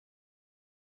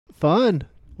Fun.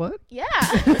 What? Yeah.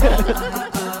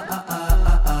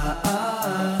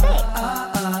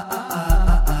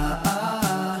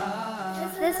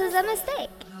 This is a mistake.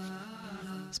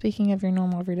 Speaking of your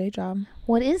normal everyday job.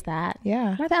 What is that?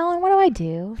 Yeah. Martha Ellen, what do I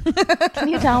do? Can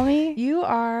you tell me? You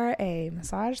are a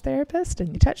massage therapist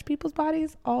and you touch people's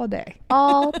bodies all day.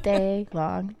 All day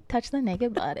long. Touch the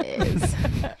naked bodies.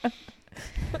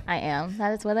 I am.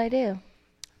 That is what I do.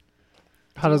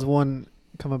 How does one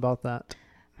come about that?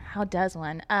 How does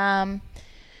one?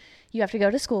 You have to go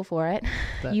to school for it.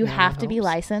 That You now have to be helps.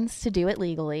 licensed to do it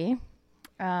legally.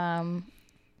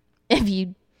 If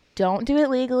you don't do it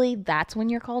legally, that's when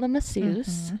you're called a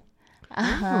masseuse.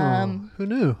 Who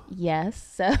knew? Yes.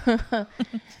 So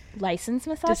licensed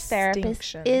massage therapist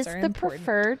Distinctions is are the important.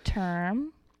 preferred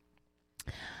term.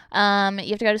 You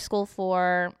have to go to school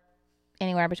for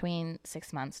anywhere between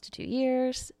 6 months to 2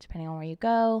 years, depending on where you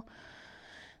go.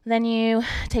 Then you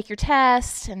take your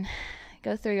test and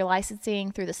go through your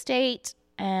licensing through the state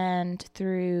and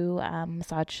through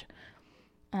massage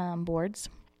boards.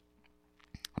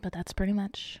 But that's pretty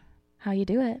much how you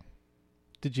do it.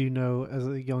 Did you know as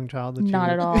a young child that Not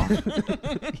you at all.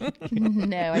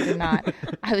 No, I did not.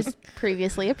 I was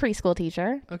previously a preschool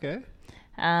teacher. Okay.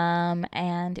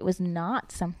 And it was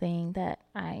not something that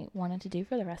I wanted to do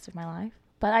for the rest of my life.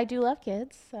 But I do love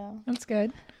kids, so That's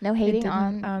good. no It hating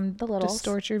didn't, on the littles.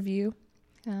 distort your view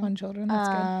No. on children. That's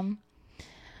good.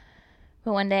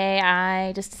 But one day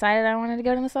I just decided I wanted to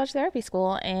go to massage therapy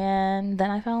school, and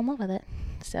then I fell in love with it.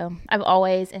 So I've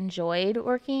always enjoyed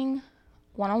working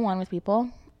one-on-one with people,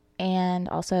 and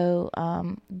also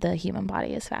the human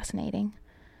body is fascinating,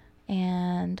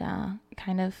 and it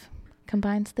kind of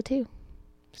combines the two.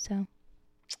 So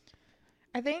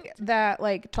I think that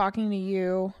like talking to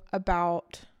you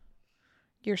about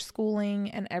your schooling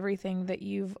and everything that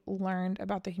you've learned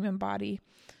about the human body,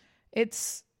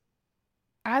 it's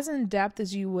as in depth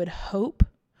as you would hope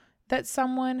that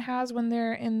someone has when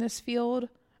they're in this field.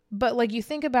 But like you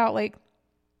think about like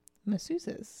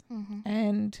masseuses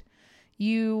and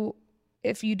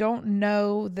if you don't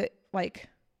know that like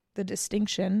the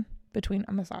distinction between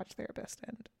a massage therapist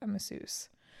and a masseuse,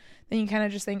 then you kind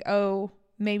of just think, oh,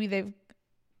 maybe they've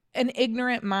an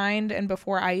ignorant mind. And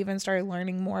before I even started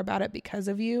learning more about it because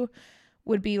of you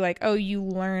would be like, oh, you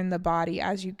learn the body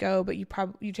as you go, but you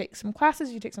take some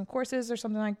classes, you take some courses or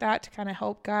something like that to kind of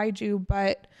help guide you.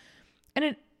 But,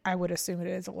 I would assume it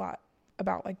is a lot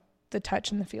about like the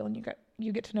touch and the feel, and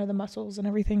you get to know the muscles and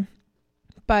everything.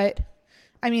 But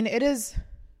I mean, it is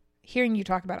hearing you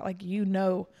talk about it, like, you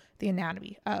know, the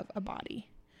anatomy of a body.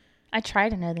 I try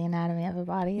to know the anatomy of a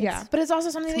body. Yeah, but it's also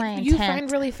something my that you intent. find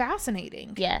really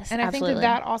fascinating. Yes, and absolutely. I think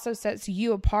that also sets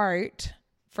you apart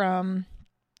from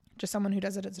just someone who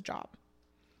does it as a job.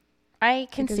 I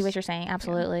can see Because- what you're saying.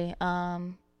 Absolutely.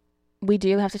 We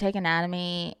do have to take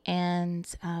anatomy and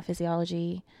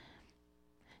physiology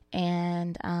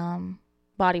and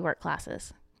body work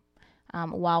classes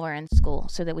while we're in school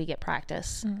so that we get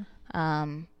practice.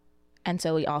 And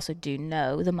so we also do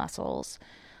know the muscles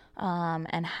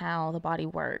and how the body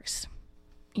works.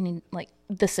 You need like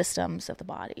the systems of the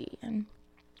body and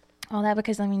all that,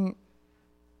 because I mean,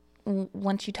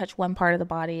 once you touch one part of the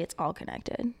body, it's all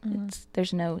connected.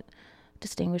 There's no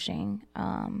distinguishing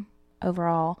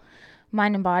overall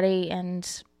mind and body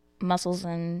and muscles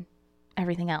and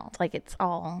everything else. Like it's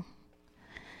all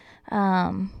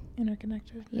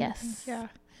Interconnected. yes. Yeah.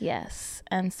 Yes.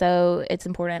 And so it's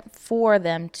important for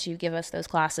them to give us those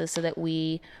classes so that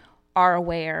we are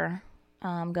aware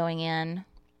going in.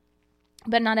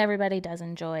 But not everybody does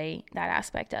enjoy that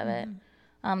aspect of it.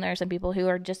 There are some people who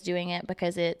are just doing it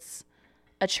because it's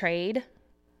a trade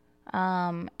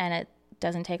and it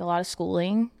doesn't take a lot of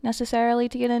schooling necessarily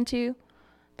to get into.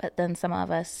 But then some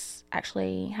of us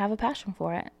actually have a passion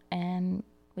for it and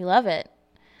we love it.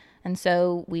 And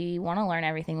so we want to learn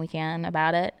everything we can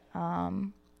about it.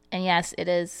 And yes, it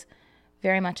is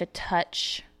very much a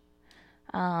touch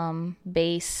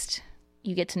based.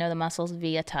 You get to know the muscles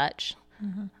via touch.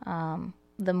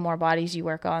 The more bodies you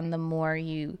work on, the more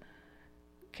you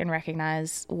can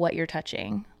recognize what you're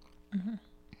touching.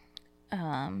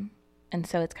 And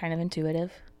so it's kind of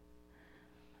intuitive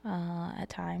at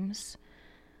times.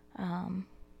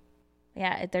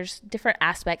 There's different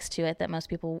aspects to it that most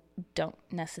people don't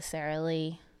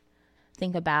necessarily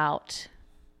think about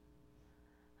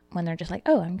when they're just like,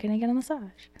 oh, I'm going to get a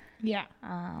massage. Yeah.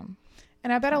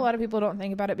 And I bet a lot of people don't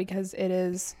think about it because it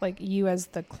is like you as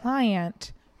the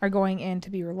client are going in to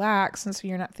be relaxed. And so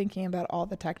you're not thinking about all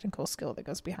the technical skill that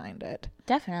goes behind it.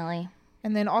 Definitely.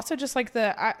 And then also just like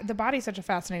the body's such a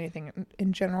fascinating thing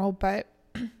in general, but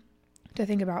to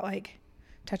think about like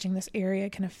touching this area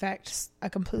can affect a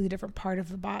completely different part of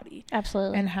the body.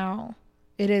 Absolutely. And how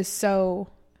it is so,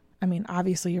 I mean,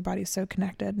 obviously your body's so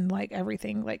connected and like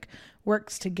everything like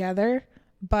works together.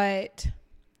 But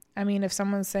I mean, if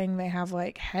someone's saying they have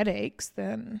like headaches,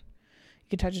 then you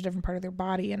could touch a different part of their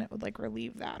body and it would like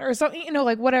relieve that or something, you know,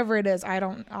 like whatever it is. I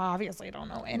don't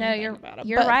know anything about it.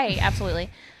 You're right. Absolutely.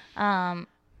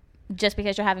 Just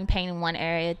because you're having pain in one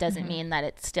area doesn't mean that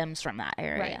it stems from that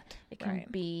area. Right. It can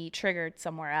be triggered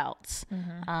somewhere else.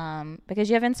 Mm-hmm. Because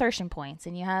you have insertion points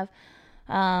and you have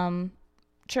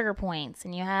trigger points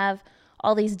and you have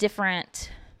all these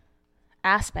different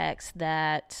aspects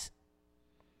that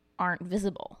aren't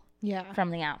visible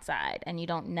from the outside, and you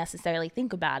don't necessarily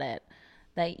think about it,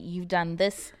 that you've done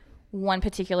this one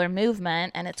particular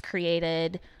movement and it's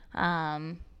created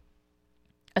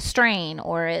a strain,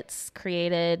 or it's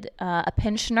created a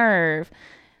pinched nerve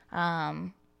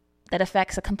that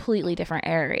affects a completely different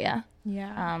area.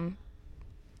 And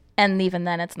even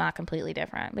then it's not completely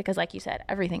different because, like you said,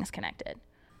 everything's connected.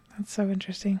 That's so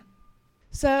interesting.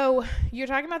 So you're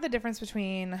talking about the difference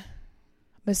between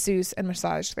masseuse and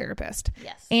massage therapist.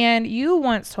 Yes. And you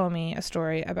once told me a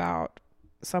story about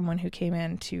someone who came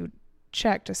in to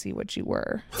check to see what you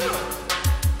were.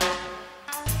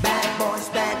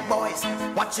 Bad boys,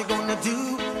 what you gonna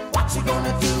do? What you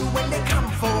gonna do when they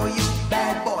come for you?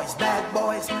 Bad boys,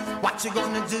 what you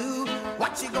gonna do?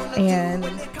 What you gonna do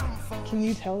when they come for you? Can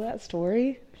you tell that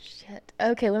story? Shit.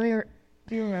 Okay, let me...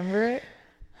 Do you remember it?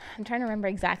 I'm trying to remember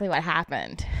exactly what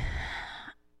happened.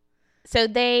 So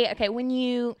when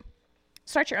you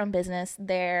start your own business,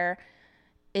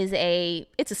 it's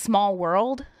a small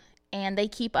world, and they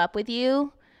keep up with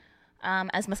you.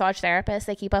 As massage therapists,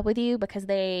 they keep up with you because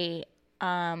they,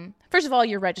 first of all,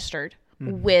 you're registered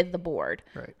with the board,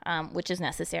 Right. Which is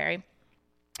necessary.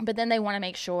 But then they want to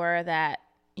make sure that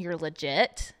you're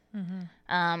legit.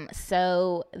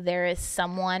 So there is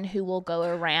someone who will go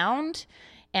around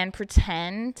and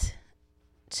pretend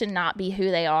to not be who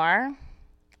they are,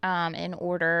 in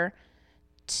order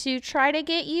to try to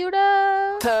get you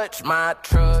to touch my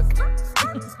truck.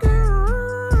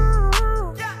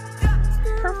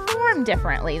 Perform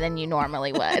differently than you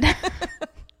normally would.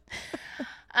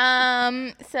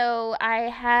 So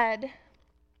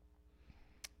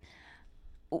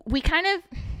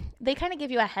they kind of give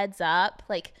you a heads up,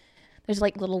 like there's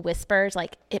like little whispers,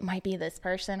 like it might be this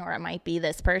person or it might be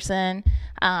this person,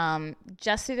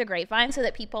 just through the grapevine, so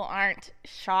that people aren't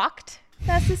shocked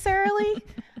necessarily,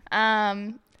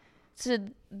 so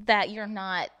that you're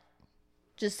not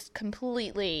just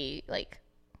completely like,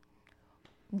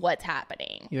 what's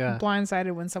happening. Yeah.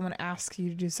 Blindsided when someone asks you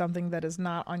to do something that is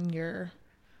not on your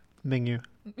Menu.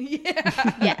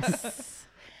 Yes.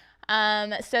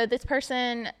 So this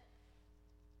person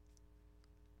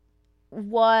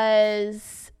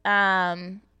was, he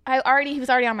was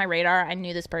already on my radar. I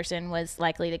knew this person was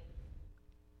likely to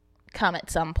come at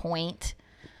some point,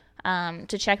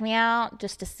 to check me out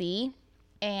just to see.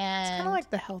 And It's kind of like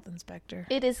the health inspector.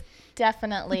 it is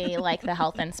definitely like the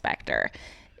health inspector.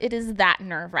 It is that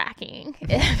nerve-wracking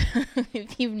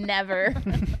if you've never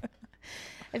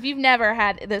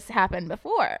had this happen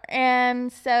before.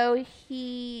 And so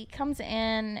he comes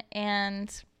in,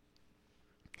 and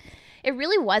it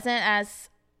really wasn't as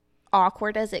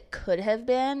awkward as it could have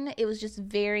been. It was just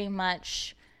very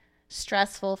much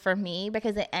stressful for me,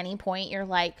 because at any point you're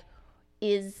like,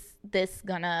 is this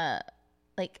gonna,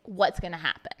 like, what's gonna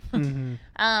happen?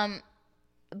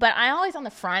 But I always on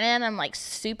the front end, I'm like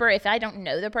super, if I don't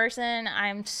know the person,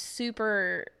 I'm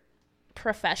super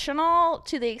professional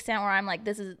to the extent where I'm like,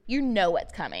 this is, you know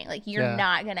what's coming. Like, you're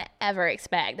not going to ever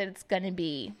expect that it's going to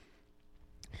be.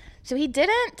 So he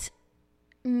didn't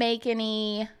make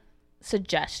any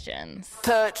suggestions.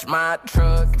 Touch my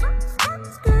truck.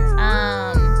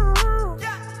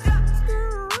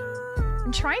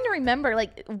 I'm trying to remember,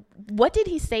 like, what did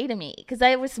he say to me? Because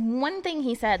there was one thing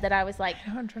he said that I was like,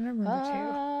 I'm trying to remember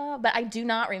too. but I do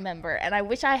not remember. And I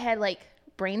wish I had like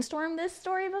brainstormed this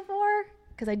story before,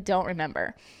 because I don't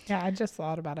remember. Yeah, I just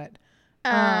thought about it.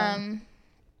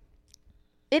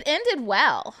 It ended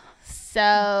well.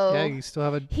 So Yeah, you still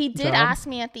have a he did job? ask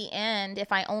me at the end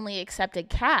if I only accepted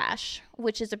cash,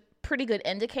 which is a pretty good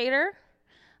indicator.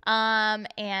 And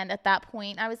at that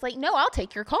point I was like, no, I'll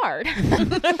take your card.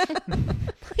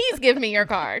 Please give me your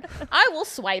card. I will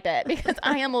swipe it, because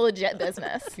I am a legit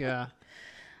business. Yeah.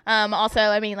 Also,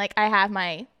 I mean, like, I have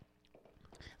my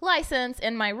license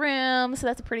in my room, so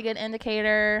that's a pretty good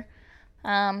indicator,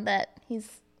 that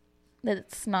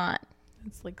it's not.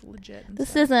 It's like legit.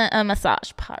 This isn't a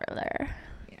massage parlor.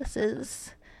 Yeah. This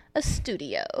is a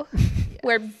studio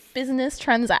where business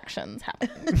transactions happen.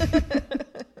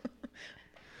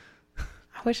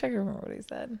 I wish I could remember what he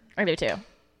said. I do too.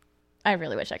 I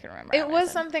really wish I could remember. It what I was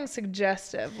said. something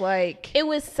suggestive, like, It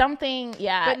was something,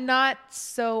 yeah. but not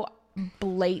so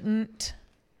blatant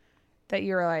that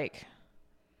you're like,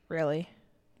 really?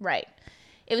 Right.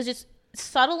 It was just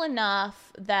subtle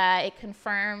enough that it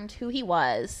confirmed who he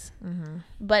was,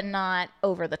 but not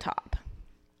over the top,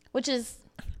 which is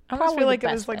I almost probably feel the like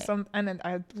it was best like way. some, and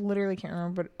I literally can't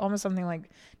remember, but almost something like, do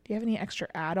you have any extra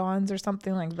add-ons or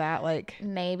something like that? Like,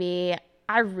 Maybe.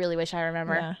 I really wish I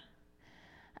remember.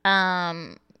 yeah.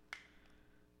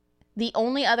 The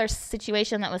only other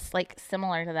situation that was like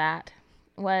similar to that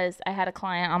was I had a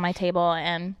client on my table,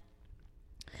 and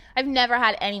I've never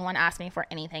had anyone ask me for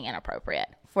anything inappropriate,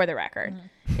 for the record.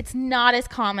 It's not as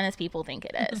common as people think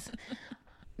it is.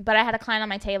 But I had a client on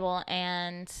my table,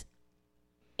 and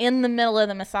in the middle of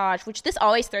the massage, which this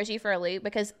always throws you for a loop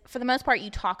because for the most part you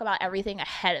talk about everything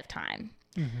ahead of time.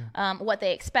 What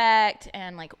they expect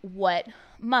and like what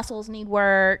muscles need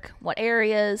work, what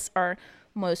areas are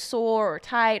most sore or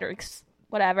tight or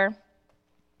whatever.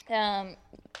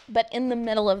 But in the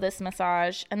middle of this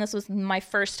massage, and this was my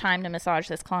first time to massage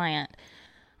this client,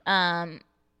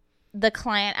 the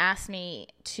client asked me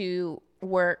to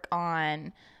work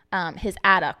on his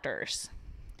adductors,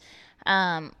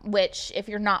 which if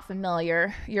you're not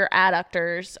familiar, your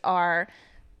adductors are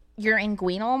your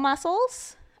inguinal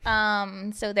muscles.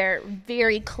 So they're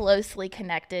very closely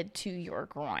connected to your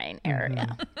groin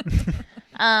area.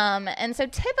 And so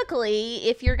typically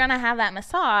if you're going to have that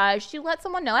massage, you let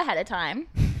someone know ahead of time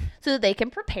so that they can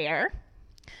prepare,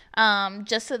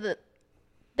 just so that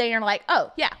they are like,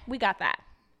 oh yeah, we got that.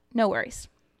 No worries.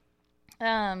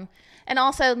 And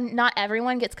also not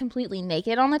everyone gets completely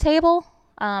naked on the table.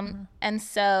 And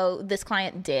so this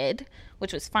client did,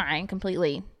 which was fine,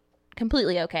 completely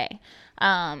okay.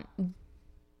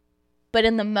 But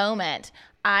in the moment,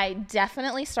 I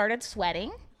definitely started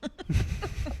sweating.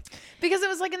 Because it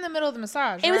was like in the middle of the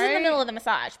massage, It was in the right? middle of the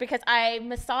massage because I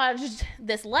massaged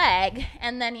this leg,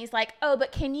 and then he's like, oh,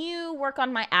 but can you work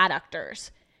on my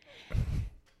adductors?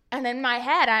 And in my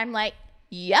head, I'm like,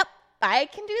 yep, I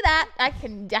can do that. I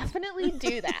can definitely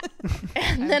do that.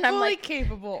 And then I'm fully like,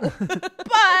 capable.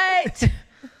 but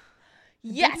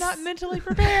yes. Did not mentally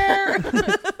prepare.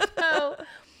 So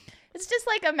it's just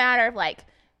like a matter of like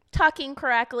tucking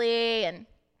correctly and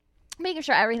making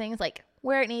sure everything's like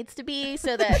where it needs to be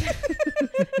so that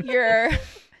you're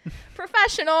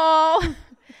professional.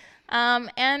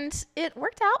 And it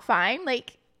worked out fine.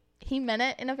 Like he meant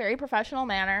it in a very professional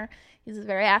manner. He's a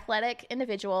very athletic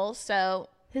individual, so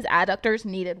his adductors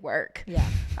needed work. Yeah.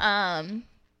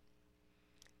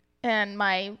 And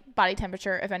my body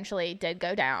temperature eventually did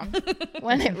go down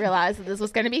when it realized that this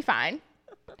was going to be fine.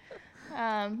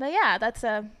 But yeah,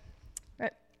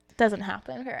 it doesn't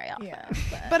happen very often. Yeah.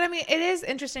 But I mean, it is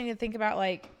interesting to think about,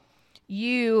 like,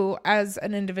 you as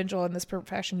an individual in this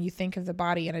profession, you think of the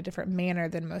body in a different manner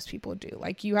than most people do.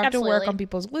 Like, you have to work Absolutely. on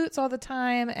people's glutes all the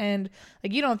time, and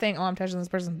like, you don't think, oh, I'm touching this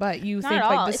person's butt. You Not think at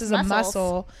like all. this It's is muscles. a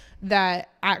muscle that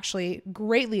actually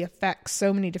greatly affects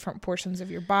so many different portions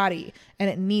of your body, and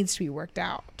it needs to be worked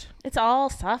out. It's all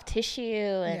soft tissue,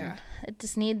 and Yeah. it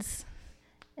just needs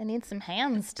some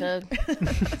hands to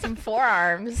some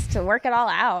forearms to work it all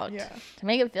out, Yeah. to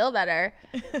make it feel better.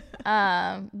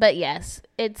 But yes,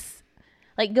 it's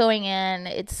like going in,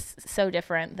 it's so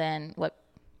different than what,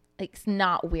 like, it's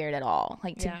not weird at all.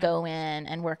 Like to Yeah. go in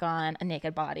and work on a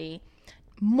naked body,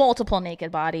 multiple naked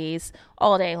bodies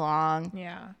all day long.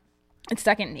 Yeah. It's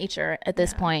second nature at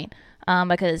this point,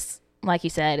 because like you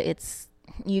said, it's,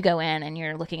 you go in and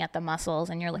you're looking at the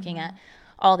muscles and you're looking at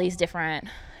all these different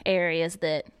areas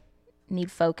that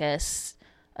need focus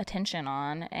attention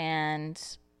on. And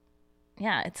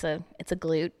yeah, it's a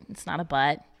glute. It's not a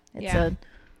butt. It's Yeah.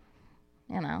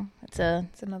 it's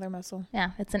It's another muscle.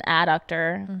 it's an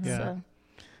adductor. It's Yeah.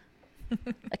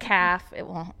 a calf. It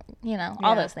will, all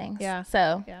Yeah. those things. Yeah.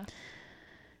 So Yeah.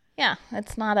 yeah,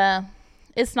 it's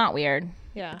not weird.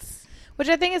 Yeah. It's, Which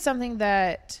I think is something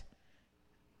that,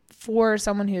 for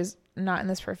someone who's not in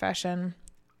this profession,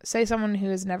 say someone who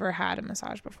has never had a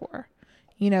massage before,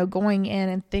 going in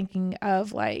and thinking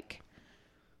of, like,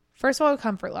 first of all, a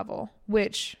comfort level,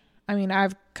 which, I mean,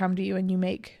 I've come to you and you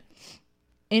make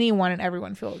anyone and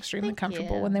everyone feel extremely Thank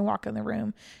comfortable you. when they walk in the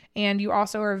room. And you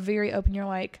also are very open. You're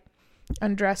like,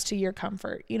 undress to your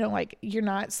comfort. Like, you're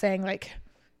not saying like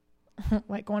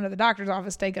going to the doctor's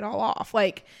office, take it all off.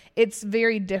 Like, it's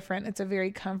very different. It's a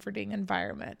very comforting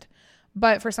environment.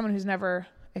 But for someone who's never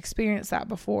experienced that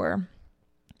before,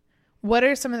 what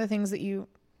are some of the things that you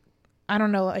I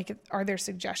don't know, like, are there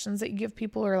suggestions that you give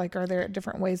people, or like, are there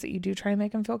different ways that you do try to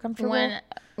make them feel comfortable?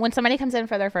 When somebody comes in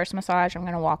for their first massage, I'm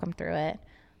going to walk them through it.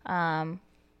 I'm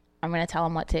going to tell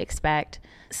them what to expect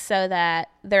so that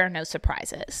there are no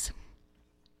surprises.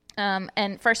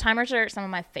 And first timers are some of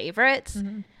my favorites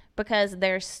because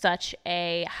there's such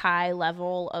a high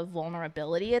level of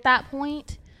vulnerability at that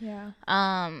point. Yeah.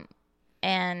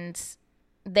 And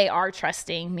they are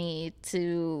trusting me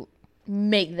to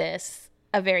make this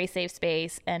a very safe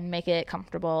space and make it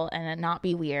comfortable and it not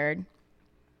be weird.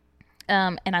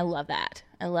 And I love that.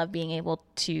 I love being able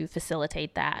to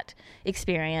facilitate that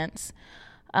experience.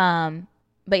 But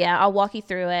yeah, I'll walk you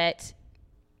through it.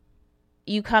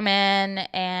 You come in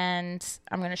and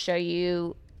I'm going to show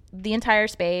you the entire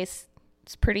space.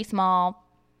 It's pretty small,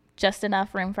 just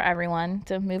enough room for everyone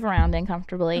to move around in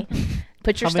comfortably.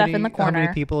 Put your stuff in the corner. How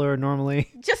many people are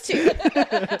normally? Just two.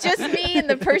 Just me and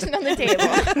the person on the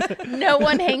table. No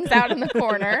one hangs out in the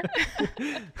corner.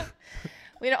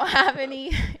 We don't have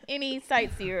any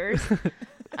sightseers.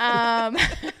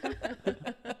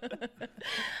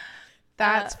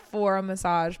 That's for a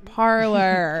massage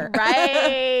parlor.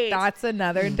 Right. That's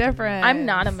another difference. I'm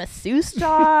not a masseuse,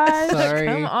 Josh. Sorry.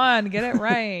 Come on, get it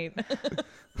right.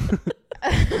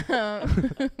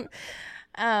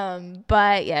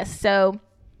 But yes, so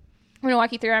I'm going to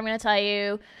walk you through. I'm going to tell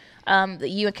you that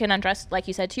you can undress, like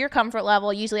you said, to your comfort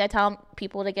level. Usually I tell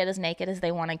people to get as naked as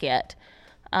they want to get.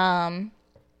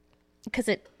 Because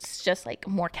it's just like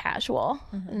more casual,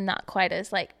 not quite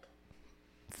as like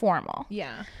formal.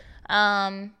 Yeah.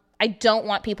 I don't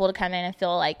want people to come in and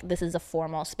feel like this is a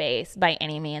formal space by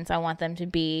any means. I want them to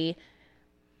be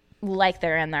like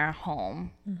they're in their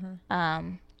home.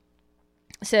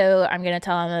 So I'm going to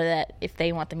tell them that if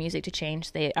they want the music to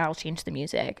change, I'll change the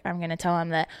music. I'm going to tell them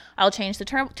that I'll change the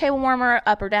table warmer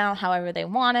up or down however they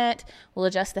want it. We'll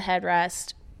adjust the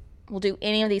headrest. We'll do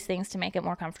any of these things to make it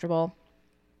more comfortable.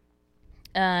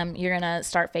 You're going to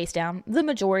start face down the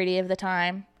majority of the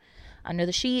time under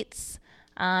the sheets.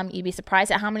 You'd be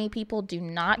surprised at how many people do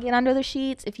not get under the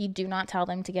sheets if you do not tell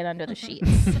them to get under the sheets.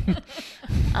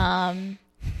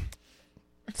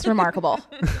 It's remarkable.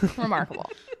 Remarkable.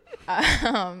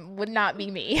 Would not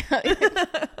be me.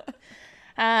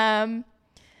 I'm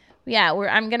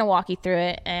going to walk you through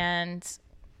it and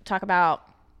talk about,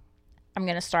 I'm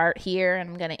going to start here and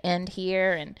I'm going to end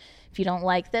here. And if you don't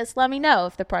like this, let me know.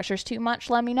 If the pressure's too much,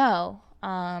 let me know.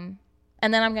 And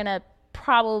then I'm going to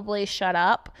probably shut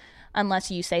up unless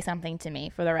you say something to me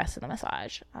for the rest of the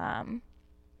massage. I'm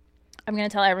going to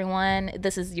tell everyone,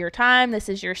 this is your time, this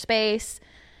is your space,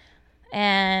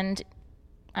 and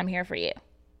I'm here for you.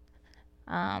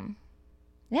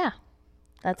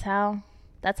 That's how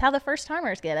the first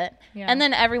timers get it. Yeah. And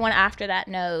then everyone after that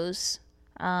knows,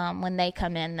 when they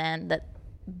come in, then that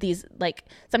these, like,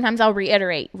 sometimes I'll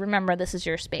reiterate, remember, this is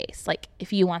your space. Like,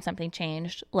 if you want something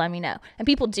changed, let me know. And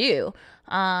people do.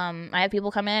 I have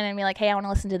people come in and be like, hey, I want to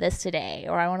listen to this today,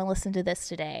 or I want to listen to this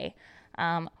today.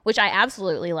 Which I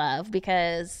absolutely love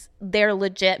because they're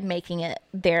legit making it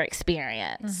their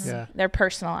experience. Yeah. They're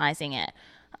personalizing it.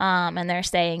 And they're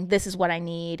saying, this is what I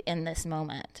need in this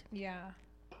moment. Yeah.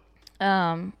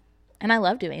 And I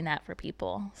love doing that for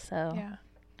people. So yeah,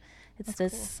 it's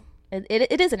this, cool.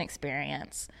 It is an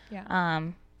experience. Yeah.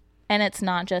 And it's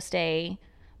not just a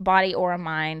body or a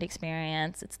mind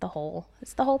experience. It's the whole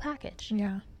package.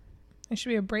 Yeah. It should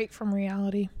be a break from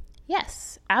reality.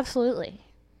 Yes, absolutely.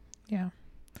 Yeah.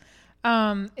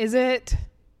 Is it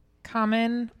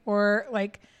common, or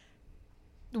like,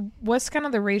 what's kind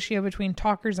of the ratio between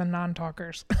talkers and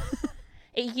non-talkers?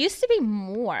 It used to be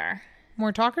more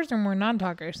talkers or more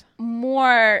non-talkers?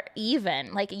 More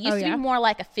even. Like, it used to be more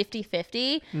like a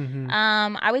 50-50. Mm-hmm.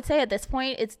 I would say at this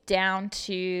point it's down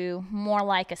to more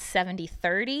like a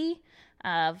 70-30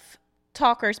 of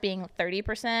talkers being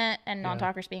 30% and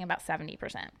non-talkers being about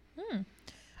 70%.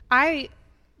 I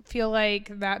feel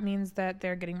like that means that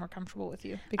they're getting more comfortable with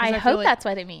you. Because I hope that's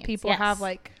what it means. People have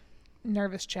like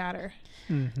nervous chatter.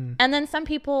 Mm-hmm. And then some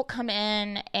people come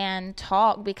in and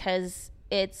talk because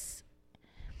it's,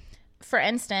 for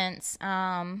instance,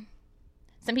 some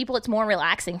people, it's more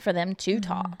relaxing for them to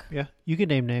talk. Yeah. You can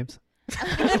name names. You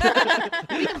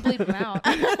can bleep them out.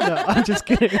 No, I'm just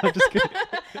kidding.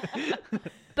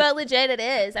 But legit it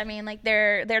is. I mean, like,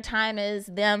 their time is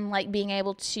them, like, being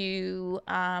able to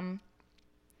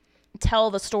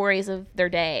tell the stories of their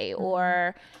day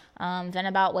or vent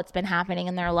about what's been happening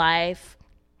in their life.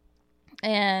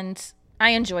 And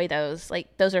I enjoy those.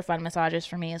 Like, those are fun massages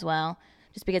for me as well,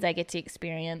 just because I get to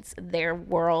experience their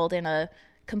world in a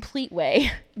complete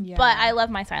way. Yeah. But I love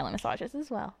my silent massages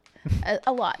as well.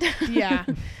 A lot. Yeah.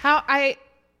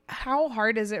 How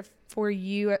hard is it for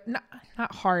you,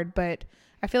 not hard, but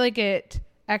I feel like it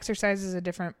exercises a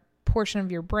different portion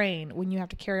of your brain when you have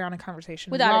to carry on a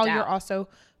conversation Without a while doubt. you're also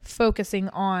focusing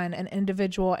on an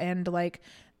individual and like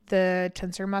the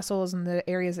tensor muscles and the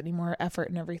areas that need more effort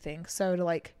and everything. So to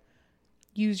like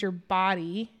use your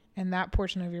body and that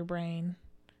portion of your brain,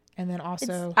 and then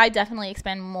also I definitely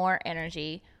expend more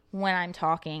energy when I'm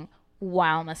talking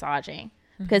while massaging,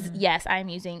 because yes, I'm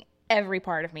using every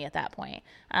part of me at that point.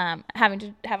 Having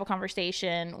to have a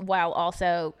conversation while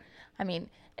also, I mean,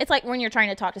 it's like when you're trying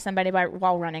to talk to somebody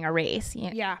while running a race.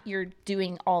 You're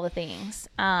doing all the things.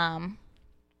 And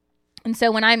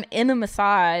so when I'm in the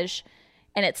massage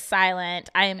and it's silent,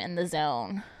 I am in the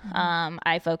zone.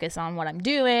 I focus on what I'm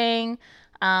doing.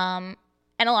 And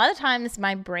a lot of times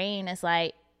my brain is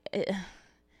like,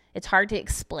 it's hard to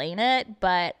explain it,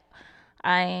 but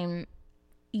I'm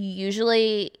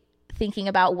usually thinking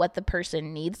about what the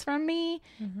person needs from me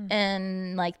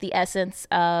and like the essence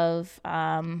of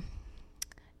an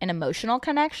emotional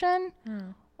connection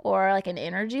or like an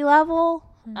energy level,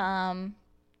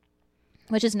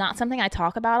 which is not something I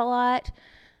talk about a lot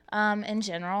in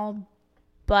general,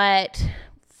 but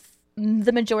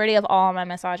the majority of all my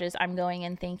massages, I'm going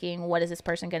in thinking, what is this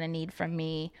person going to need from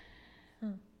me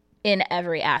in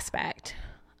every aspect?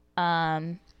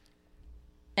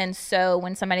 And so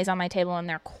when somebody's on my table and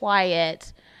they're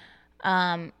quiet,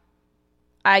 I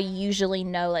usually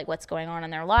know like what's going on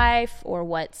in their life or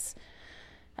what's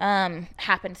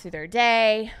happened through their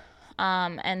day.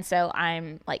 And so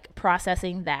I'm like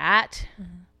processing that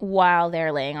while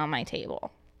they're laying on my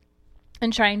table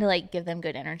and trying to like give them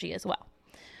good energy as well.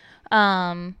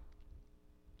 While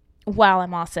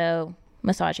I'm also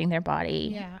massaging their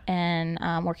body and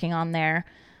working on their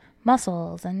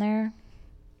muscles and their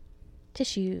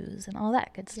tissues and all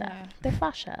that good stuff, their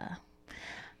fascia.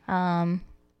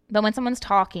 But when someone's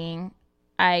talking,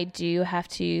 I do have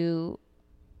to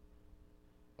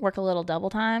work a little double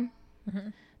time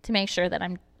to make sure that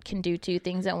I can do two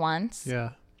things at once.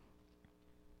 Yeah.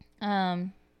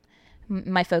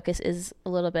 My focus is a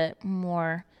little bit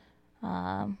more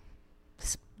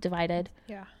divided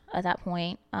at that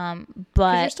point.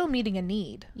 But you're still meeting a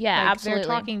need. Yeah, like, absolutely.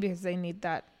 They're talking because they need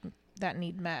that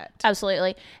need met.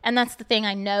 Absolutely. And that's the thing,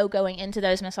 I know going into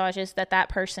those massages that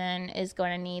person is going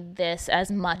to need this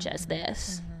as much as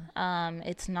this.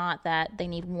 It's not that they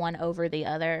need one over the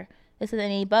other. It's that they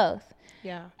need both.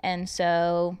 Yeah. And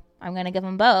so I'm going to give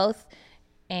them both.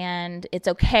 And it's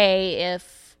okay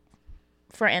if,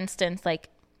 for instance, like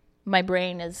my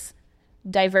brain is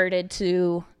diverted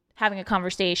to having a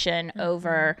conversation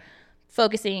over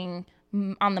focusing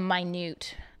on the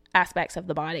minute aspects of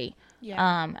the body.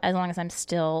 Yeah. As long as I'm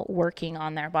still working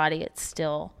on their body, it's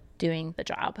still doing the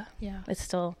job. Yeah. It's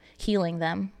still healing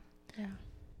them. Yeah.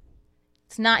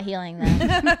 It's not healing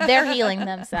them. They're healing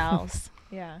themselves.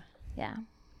 Yeah. Yeah.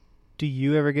 Do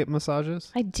you ever get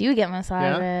massages? I do get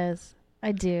massages. Yeah?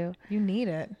 I do. You need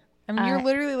it. I mean, you're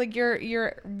literally like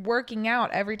you're working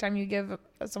out every time you give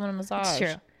someone a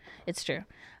massage. It's true.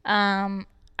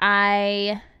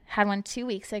 I had one 2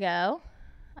 weeks ago.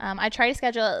 I try to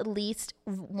schedule at least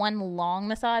one long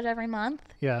massage every month.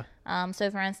 Yeah.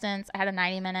 So for instance, I had a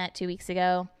 90-minute 2 weeks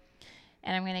ago,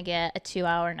 and I'm going to get a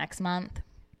 2-hour next month.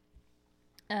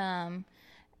 And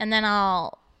then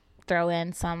I'll throw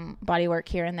in some body work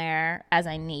here and there as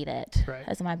I need it. Right.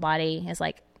 As my body is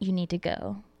like, you need to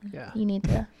go. Yeah. You need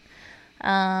to.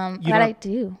 I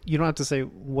do. You don't have to say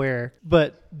where,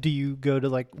 but do you go to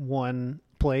like one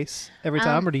place every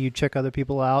time, or do you check other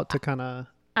people out to kind of...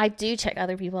 I do check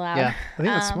other people out. Yeah, I think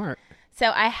that's smart.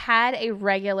 So I had a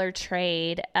regular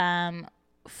trade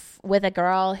with a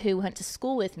girl who went to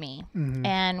school with me,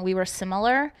 and we were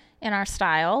similar in our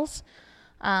styles,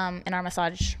 in our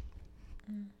massage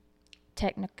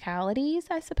technicalities,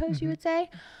 I suppose you would say.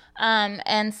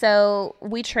 And so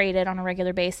we traded on a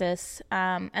regular basis,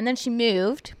 and then she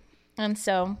moved, and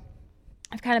so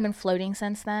I've kind of been floating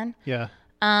since then. Yeah.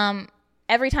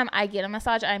 Every time I get a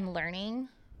massage, I'm learning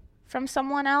from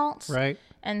someone else. Right.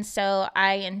 And so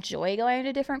I enjoy going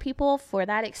to different people for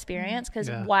that experience, because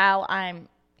while I'm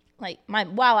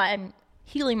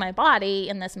healing my body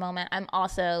in this moment, I'm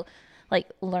also like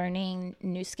learning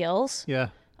new skills. Yeah.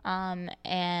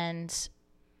 And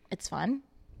it's fun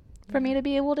for me to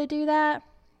be able to do that.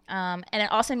 And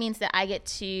it also means that I get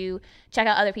to check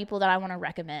out other people that I want to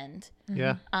recommend.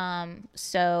 Yeah.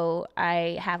 So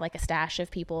I have like a stash of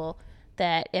people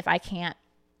that if I can't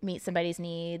meet somebody's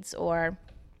needs or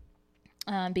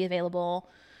be available,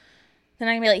 then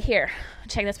I'm gonna be like, here,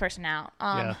 check this person out.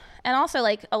 And also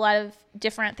like a lot of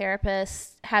different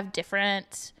therapists have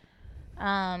different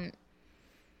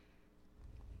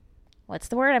what's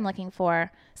the word I'm looking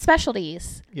for?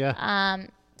 Specialties. Yeah.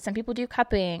 Some people do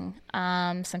cupping.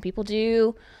 Some people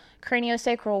do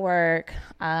craniosacral work.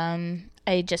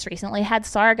 I just recently had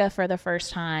Sarga for the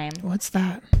first time. What's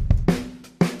that?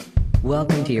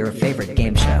 Welcome to your favorite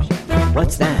game show.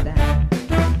 What's that?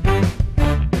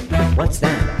 What's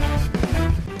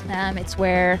that? It's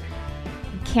where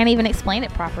you can't even explain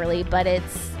it properly, but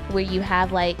it's where you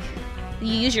have like,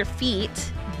 you use your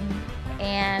feet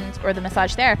or the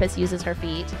massage therapist uses her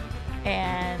feet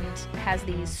and has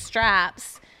these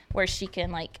straps where she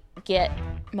can like get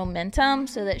momentum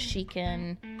so that she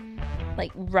can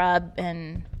like rub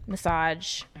and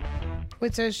massage.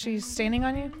 Wait, so she's standing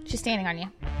on you? She's standing on you.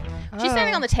 She's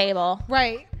standing on the table.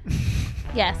 Right.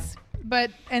 Yes.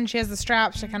 And she has the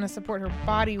straps to kind of support her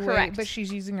body weight, Correct. but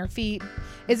she's using her feet.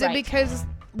 Is it Right. because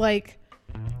like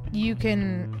you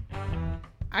can,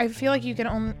 I feel like you can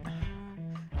only,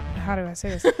 how do I say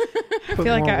this? I Put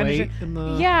feel like more I weight understand. in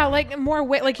the. Yeah, like more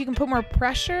weight, like you can put more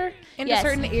pressure into Yes,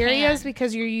 certain you areas can.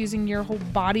 because you're using your whole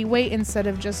body weight instead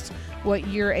of just what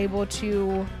you're able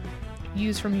to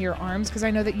use from your arms. Because I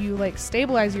know that you like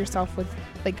stabilize yourself with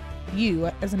like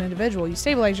you as an individual, you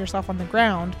stabilize yourself on the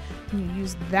ground and you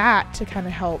use that to kind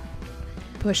of help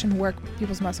push and work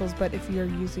people's muscles. But if you're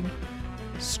using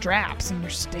straps and you're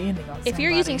standing on If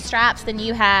you're somebody- using straps, then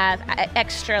you have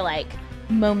extra like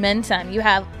momentum. You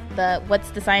have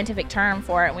what's the scientific term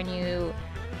for it when you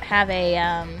have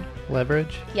a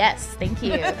Leverage. yes, thank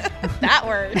you. That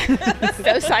word.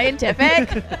 So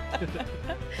scientific.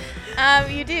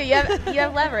 You do. You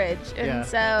have leverage. And Yeah.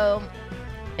 so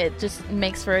it just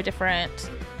makes for a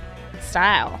different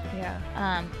style.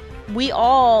 yeah,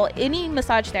 Any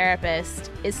massage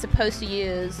therapist is supposed to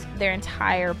use their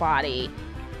entire body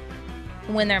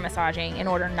when they're massaging in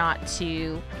order not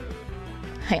to,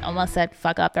 I almost said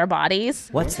fuck up their bodies.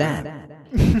 What's that?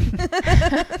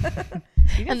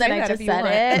 And then say I that just if you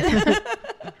said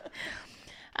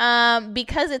it.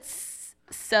 Because it's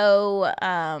so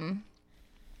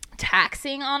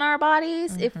taxing on our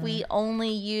bodies. If we only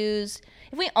use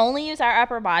our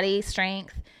upper body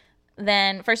strength,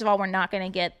 then first of all, we're not going to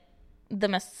get the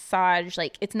massage,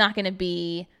 like it's not going to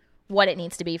be what it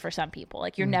needs to be for some people.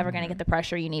 Like you're never going to get the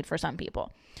pressure you need for some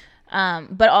people.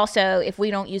 But also if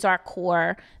we don't use our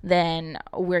core, then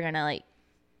we're going to like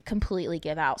completely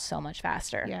give out so much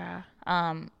faster. yeah.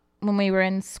 When we were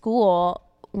in school,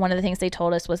 one of the things they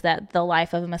told us was that the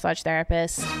life of a massage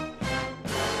therapist,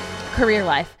 career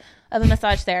life of a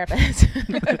massage therapist,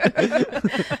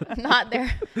 not their,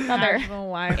 Actual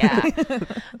life.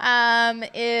 yeah,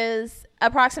 is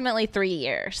approximately 3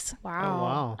 years.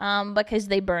 Wow. Oh, wow. Because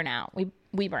they burn out.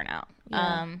 We burn out.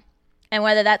 Yeah. And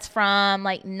whether that's from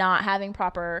like not having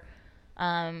proper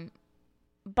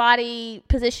body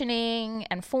positioning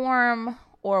and form,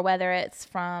 or whether it's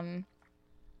from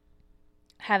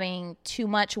having too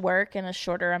much work in a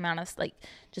shorter amount of like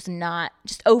just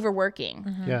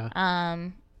overworking. Yeah.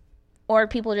 Or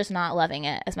people just not loving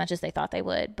it as much as they thought they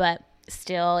would. But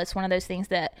still, it's one of those things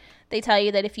that they tell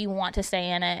you that if you want to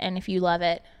stay in it and if you love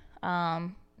it,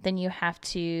 then you have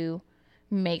to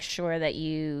make sure that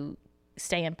you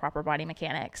stay in proper body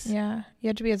mechanics. Yeah. You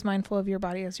have to be as mindful of your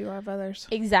body as you are of others.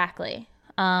 Exactly.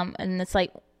 And it's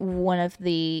like one of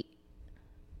the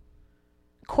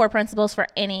core principles for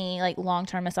any like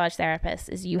long-term massage therapist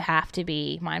is you have to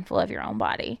be mindful of your own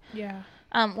body. Yeah.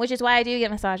 Which is why I do get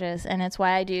massages, and it's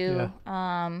why I do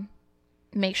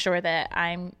make sure that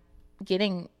I'm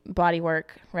getting body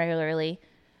work regularly,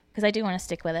 because I do want to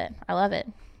stick with it. I love it.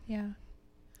 Yeah.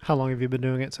 How long have you been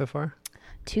doing it so far?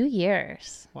 2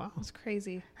 years. Wow. That's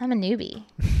crazy. I'm a newbie.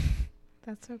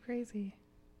 That's so crazy.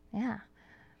 Yeah.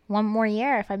 One more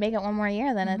year. If I make it one more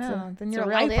year, then it's No, then it's you're a a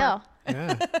real lifer. deal.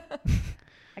 Yeah.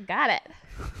 I got it.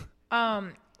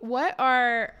 I'm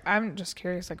just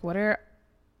curious, like what are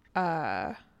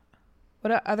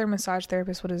other massage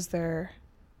therapists, what is their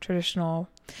traditional,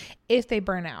 if they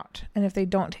burn out and if they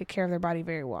don't take care of their body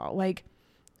very well, like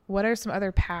what are some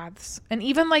other paths? And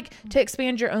even like to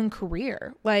expand your own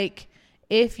career, like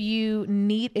if you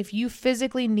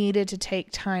physically needed to take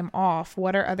time off,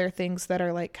 what are other things that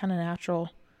are like kind of natural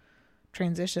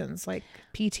transitions, like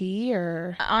PT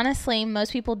or? Honestly,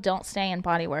 most people don't stay in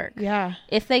body work. Yeah.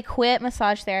 If they quit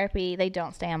massage therapy, they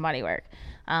don't stay in body work.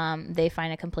 They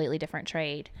find a completely different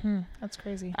trade. That's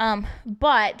crazy.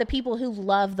 But the people who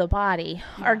love the body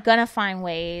are gonna find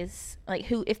ways, like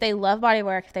if they love body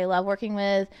work, if they love working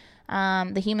with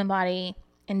the human body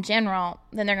in general,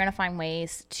 then they're gonna find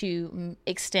ways to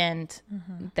extend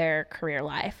their career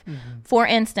life. For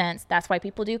instance, that's why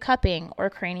people do cupping or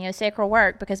craniosacral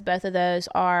work, because both of those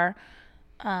are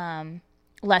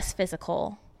less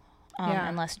physical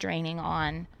and less draining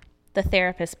on the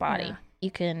therapist's body. Yeah.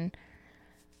 You can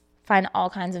find all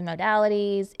kinds of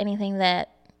modalities, anything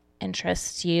that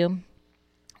interests you.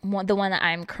 The one that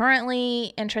I'm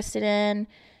currently interested in,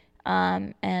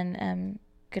 and am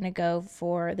going to go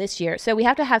for this year. So we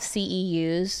have to have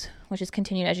CEUs, which is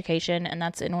continued education, and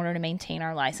that's in order to maintain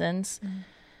our license.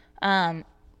 And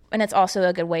it's also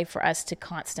a good way for us to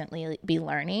constantly be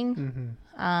learning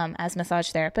as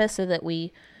massage therapists, so that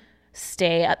we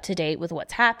stay up to date with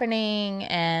what's happening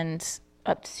and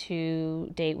up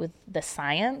to date with the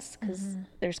science, because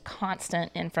there's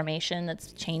constant information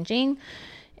that's changing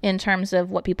in terms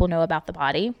of what people know about the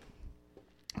body.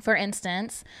 For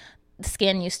instance, the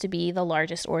skin used to be the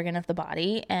largest organ of the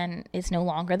body, and it's no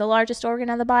longer the largest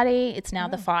organ of the body. It's now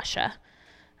the fascia.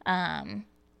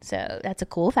 So that's a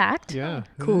cool fact. Yeah.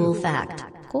 Cool fact.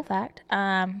 Cool fact.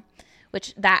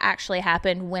 Which that actually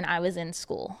happened when I was in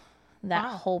school. That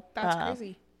whole That's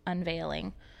crazy.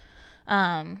 unveiling.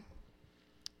 But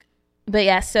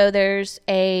yeah, so there's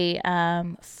a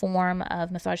form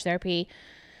of massage therapy.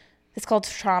 It's called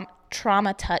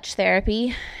trauma touch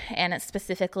therapy, and it's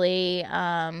specifically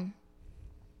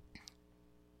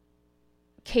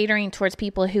catering towards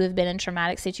people who have been in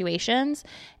traumatic situations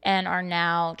and are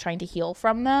now trying to heal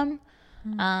from them.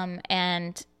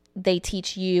 And they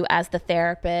teach you as the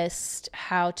therapist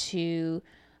how to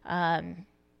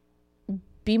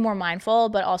be more mindful,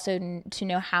 but also to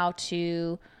know how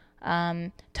to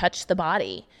touch the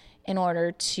body in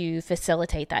order to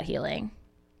facilitate that healing.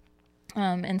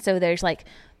 And so there's like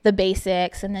the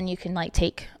basics, and then you can like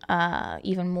take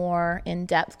even more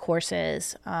in-depth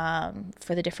courses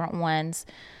for the different ones.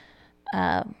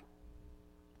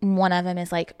 One of them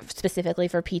is like specifically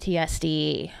for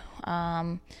PTSD.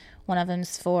 One of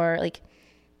them's for like,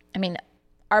 I mean,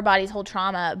 our bodies hold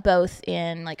trauma both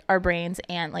in like our brains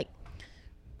and like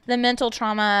the mental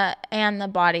trauma and the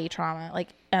body trauma, like,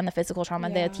 and the physical trauma.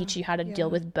 They'll teach you how to deal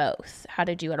with both, how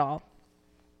to do it all.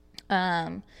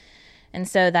 And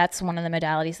so that's one of the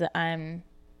modalities that I'm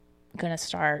going to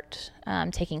start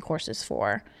taking courses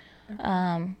for,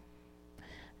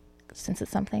 since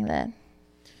it's something that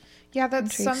that's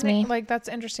intrigues something me. like that's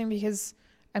interesting, because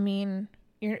I mean,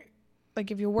 you're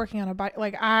like, if you're working on a body,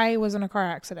 like I was in a car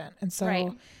accident, and so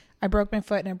Right. I broke my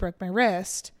foot and I broke my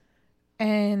wrist,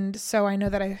 and so I know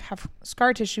that I have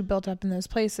scar tissue built up in those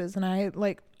places, and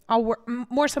I'll work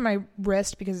more so my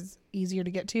wrist because it's easier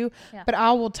to get to, but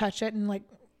I will touch it, and like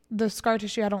the scar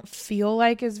tissue I don't feel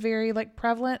like is very like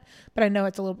prevalent, but I know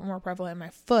it's a little bit more prevalent in my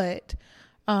foot.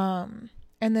 And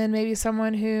then maybe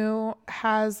someone who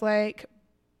has like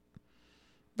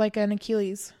an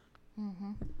Achilles,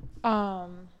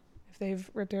 if they've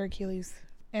ripped their Achilles,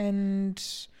 and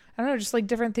I don't know, just like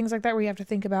different things like that, where you have to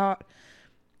think about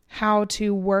how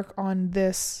to work on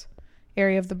this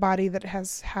area of the body that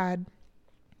has had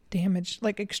damage,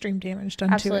 like extreme damage done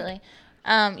to it. Absolutely.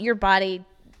 Your body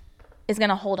is going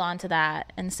to hold on to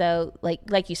that. And so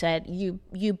like you said,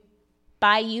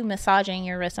 by you massaging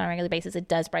your wrist on a regular basis, it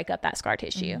does break up that scar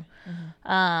tissue.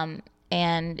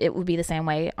 And it would be the same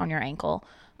way on your ankle.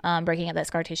 Breaking up that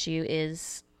scar tissue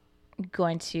is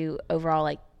going to overall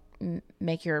like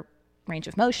make your range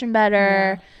of motion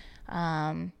better,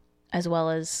 as well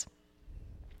as,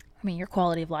 I mean, your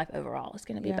quality of life overall is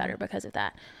going to be better because of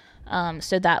that.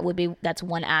 So that's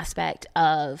one aspect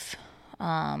of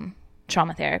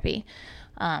trauma therapy.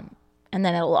 And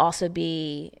then it will also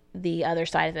be the other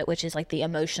side of it, which is like the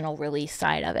emotional release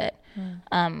side of it,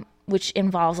 which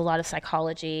involves a lot of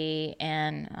psychology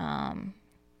and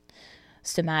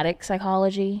somatic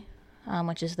psychology,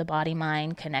 which is the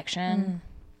body-mind connection.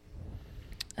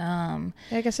 I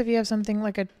guess if you have something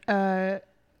like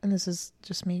and this is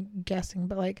just me guessing,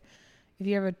 but like if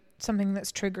you have something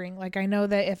that's triggering, like I know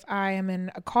that if I am in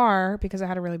a car because I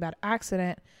had a really bad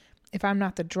accident, if I'm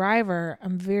not the driver,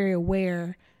 I'm very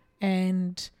aware.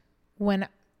 And when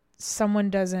someone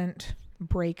doesn't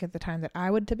brake at the time that I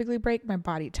would typically brake, my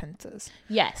body tenses.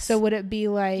 Yes. So would it be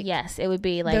like, yes, it would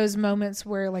be like those moments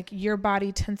where like your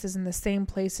body tenses in the same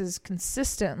places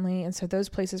consistently, and so those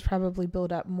places probably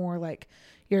build up more, like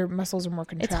your muscles are more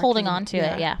contracted. it's holding on to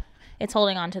it. Yeah. It's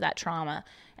holding on to that trauma,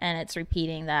 and it's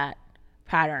repeating that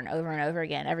pattern over and over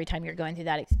again. Every time you're going through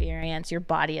that experience, your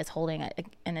body is holding it,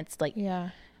 and it's like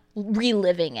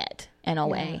reliving it in a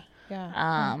way.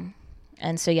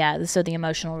 And so so the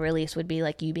emotional release would be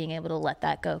like you being able to let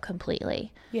that go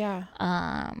completely.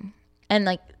 And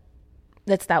like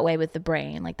that's that way with the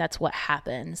brain. Like that's what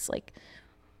happens like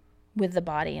with the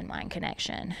body and mind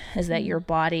connection, is that your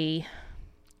body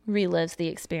relives the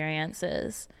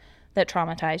experiences that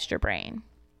traumatized your brain.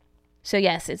 So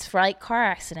yes, it's for like car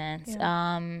accidents,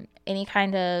 any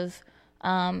kind of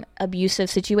abusive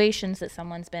situations that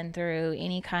someone's been through,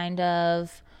 any kind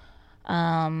of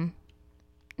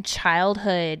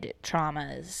childhood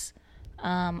traumas.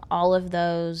 All of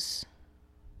those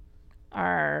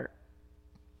are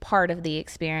part of the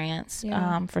experience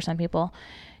for some people,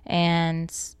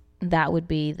 and that would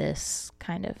be this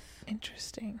kind of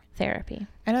Interesting therapy.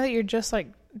 I know that you're just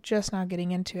now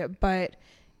getting into it, but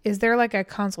is there like a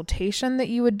consultation that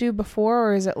you would do before,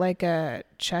 or is it like a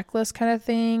checklist kind of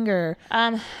thing? Or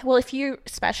well, if you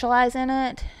specialize in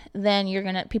it, then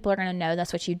people are gonna know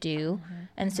that's what you do.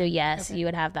 And so yes, you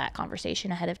would have that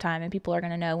conversation ahead of time, and people are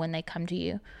gonna know when they come to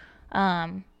you,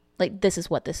 like, this is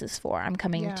what this is for. I'm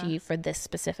coming to you for this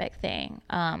specific thing.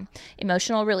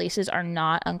 Emotional releases are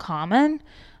not uncommon.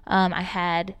 I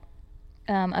had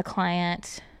a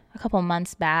client a couple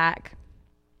months back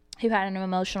who had an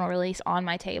emotional release on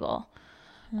my table,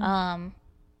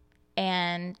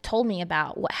 and told me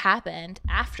about what happened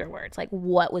afterwards. Like,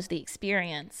 what was the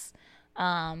experience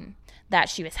that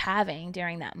she was having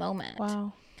during that moment.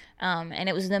 wow. And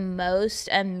it was the most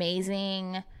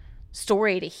amazing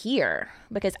story to hear,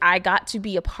 because I got to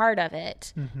be a part of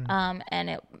it. And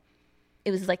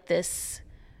it was like this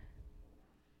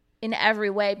in every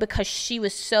way, because she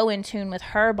was so in tune with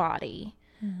her body.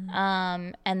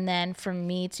 And then for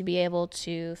me to be able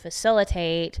to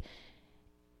facilitate,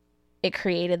 it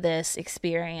created this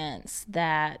experience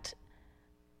that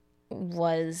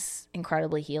was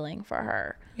incredibly healing for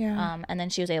her. And then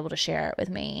she was able to share it with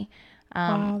me,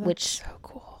 Wow, that's which so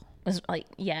cool. was like,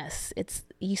 yes,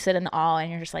 you sit in awe and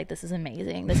you're just like, this is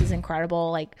amazing. This is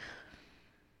incredible. Like,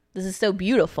 this is so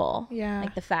beautiful. Yeah.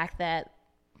 Like the fact that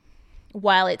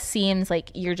while it seems like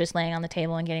you're just laying on the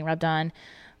table and getting rubbed on,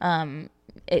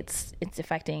 it's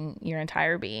affecting your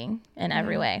entire being in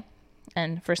every way.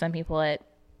 And for some people, it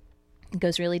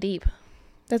goes really deep.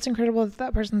 That's incredible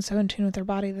that person's so in tune with their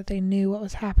body that they knew what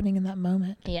was happening in that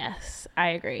moment. Yes, I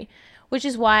agree. Which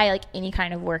is why, like, any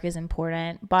kind of work is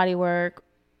important, body work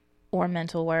or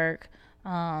mental work.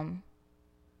 And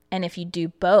if you do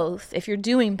both, if you're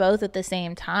doing both at the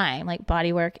same time, like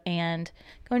body work and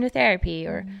going to therapy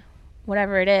or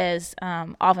whatever it is,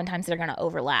 oftentimes they're going to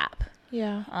overlap.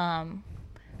 Yeah.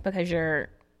 Because you're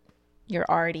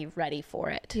already ready for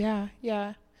it. Yeah.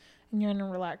 Yeah. And you're in a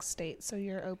relaxed state, so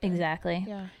you're open. Exactly.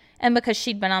 Yeah. And because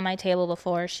she'd been on my table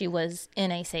before, she was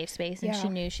in a safe space, and Yeah. she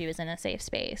knew she was in a safe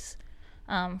space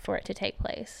for it to take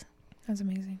place. That's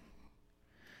amazing.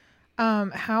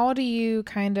 How do you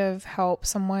kind of help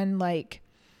someone, like,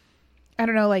 I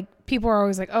don't know, like, people are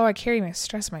always like, oh, I carry my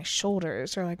stress in my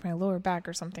shoulders or like my lower back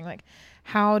or something. Like,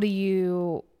 how do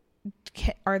you,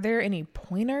 are there any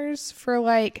pointers for,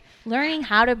 like, Learning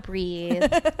how to breathe.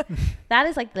 That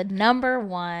is like the number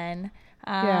one,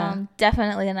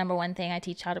 definitely the number one thing I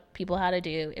teach people how to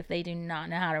do if they do not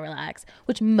know how to relax,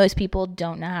 which most people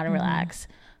don't know how to relax.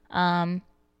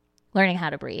 Learning how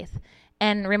to breathe.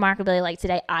 And remarkably, like,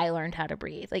 today I learned how to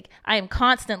breathe. Like, I am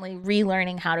constantly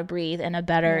relearning how to breathe in a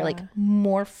better, like,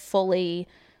 more fully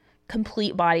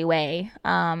complete body way.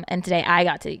 And today I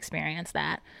got to experience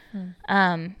that.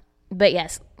 But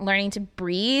yes, learning to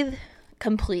breathe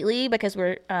completely, because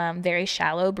we're very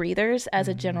shallow breathers as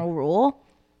a general rule.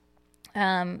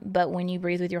 But when you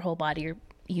breathe with your whole body,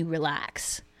 you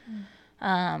relax.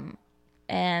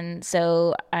 And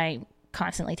so I'm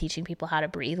constantly teaching people how to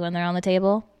breathe when they're on the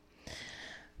table.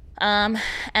 And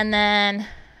then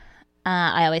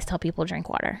I always tell people, drink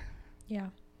water. yeah.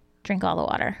 Drink all the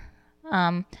water.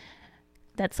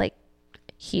 That's like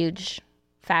huge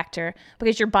factor,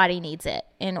 because your body needs it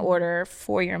in order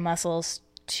for your muscles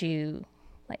to,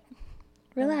 like,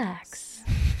 relax.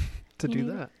 To do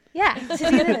that. Yeah, to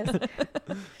do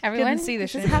this. Everyone see the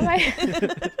this is shit. how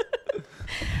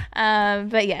I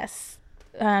but yes,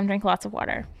 drink lots of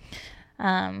water.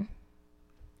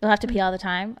 You'll have to pee all the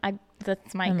time.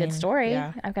 That's my good story.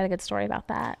 yeah. I've got a good story about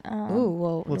that. Ooh,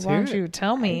 well, Let's why hear don't it. you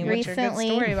tell me what your good Recently-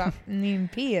 story about needing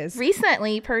pee is?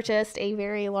 Recently purchased a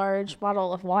very large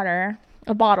bottle of water,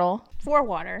 a bottle for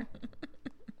water.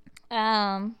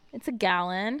 It's a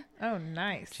gallon, Oh,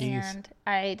 nice. Jeez. and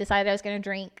I decided I was going to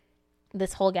drink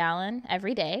this whole gallon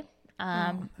every day.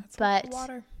 That's but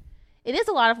water. it is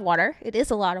a lot of water. It is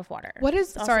a lot of water. What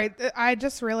is, Also- sorry, I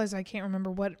just realized I can't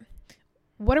remember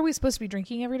what are we supposed to be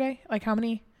drinking every day? Like, how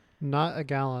many? Not a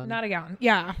gallon. Not a gallon.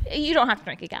 Yeah. You don't have to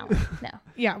drink a gallon. No.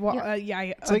 Yeah. Well, yeah.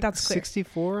 It's like that's clear.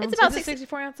 64 It's ounces? about Is it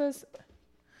 64 ounces?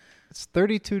 It's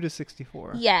 32 to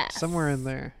 64. Yes. Somewhere in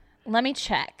there. Let me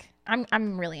check.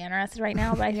 I'm really interested right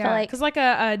now, but I feel Yeah. like Because like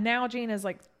a Nalgene is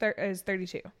like is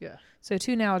 32. Yeah. So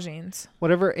 2 Nalgenes.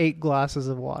 Whatever 8 glasses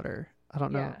of water. I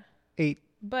don't know. Yeah. 8.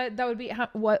 But that would be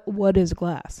what is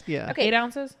glass? Yeah. Okay. 8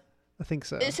 ounces? I think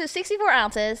so. So 64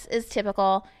 ounces is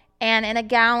typical, and in a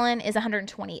gallon is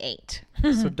 128.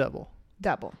 So double.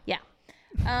 Double. Yeah.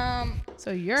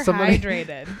 So you're Somebody-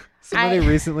 hydrated. Somebody I-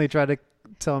 recently tried to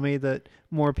tell me that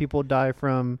more people die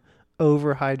from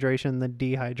overhydration than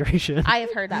dehydration. I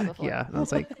have heard that before. Yeah. And I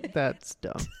was like, that's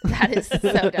dumb. That is so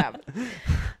dumb.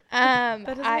 That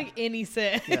doesn't make any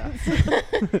sense. Yeah.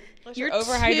 Unless you're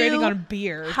overhydrating too on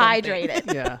beer. Or something.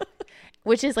 Hydrated, Yeah.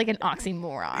 which is like an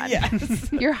oxymoron. Yes.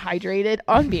 You're hydrated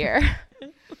on beer.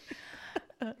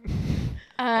 It's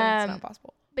not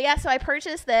possible. But yeah, so I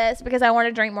purchased this because I want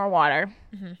to drink more water,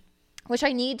 which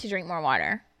I need to drink more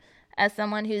water as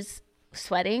someone who's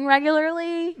sweating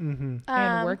regularly And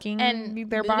working and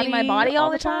their moving my body all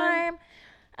the time.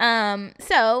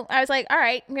 So I was like, all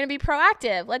right, I'm going to be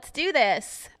proactive. Let's do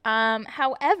this.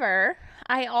 However,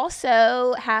 I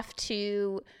also have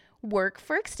to work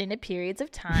for extended periods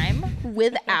of time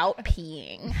without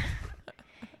peeing.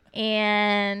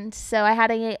 And so I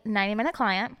had a 90-minute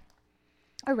client,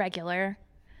 a regular,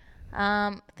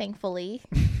 thankfully.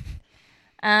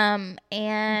 And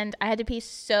I had to pee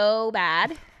so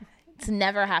bad. It's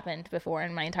never happened before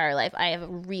in my entire life. I have a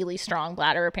really strong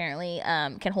bladder, apparently.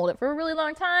 Can hold it for a really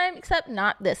long time, except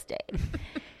not this day.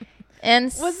 And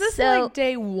Was this so, like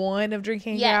day 1 of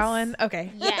drinking Yes. a gallon?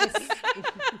 Okay. Yes.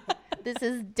 This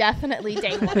is definitely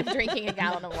day 1 of drinking a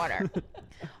gallon of water.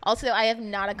 Also, I have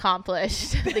not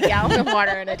accomplished the gallon of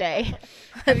water in a day.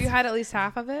 Have you had at least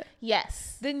half of it?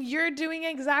 Yes. Then you're doing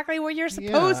exactly what you're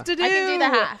supposed to do. I can do the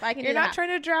half. I can You're do the not half. trying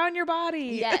to drown your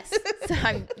body. Yes. So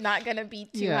I'm not going to be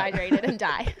too Yeah. hydrated and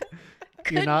die.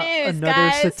 You're Good not news, another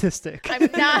guys. statistic. I'm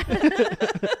not.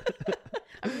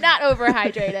 I'm not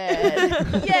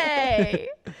overhydrated. Yay.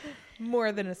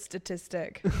 More than a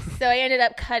statistic. So I ended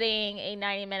up cutting a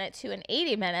 90-minute to an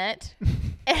 80-minute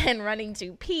and running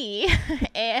to pee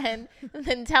and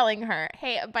then telling her,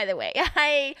 hey, by the way,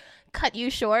 I cut you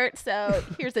short, so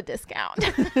here's a discount.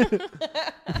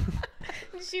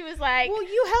 She was like, Well,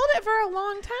 you held it for a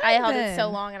long time. I held it then. so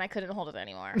long and I couldn't hold it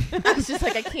anymore. I was just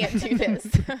like, I can't do this.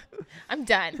 I'm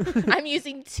done. I'm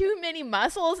using too many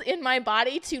muscles in my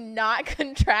body to not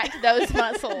contract those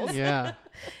muscles. Yeah.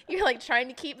 You're like trying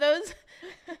to keep those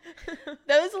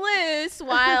loose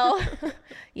while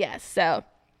yes. So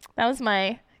that was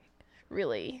my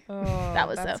really Oh, that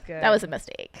was that's a good. that was a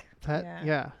mistake. That,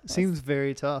 Yeah. seems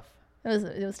very tough. It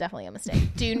was definitely a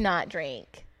mistake. Do not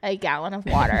drink a gallon of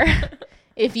water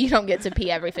if you don't get to pee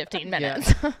every 15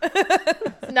 minutes.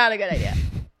 It's not a good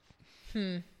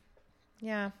idea.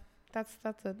 Yeah, that's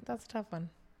a tough one.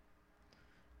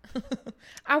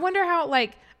 I wonder how,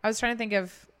 like, I was trying to think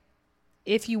of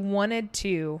if you wanted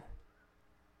to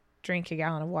drink a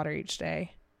gallon of water each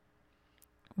day,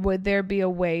 would there be a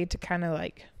way to kind of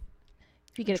like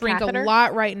If you get drink catheter, a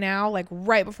lot right now, like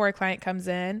right before a client comes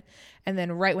in, and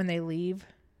then right when they leave,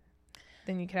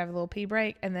 then you could have a little pee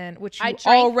break, and then which you I drank-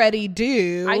 already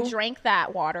do. I drank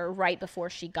that water right before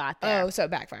she got there. Oh, so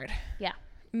it backfired. Yeah.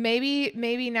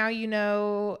 Maybe now you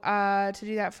know to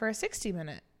do that for a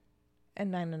 60-minute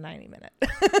and 9 to 90-minute.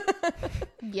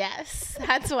 Yes,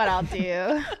 that's what I'll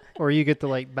do. Or you get the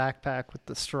like backpack with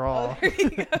the straw.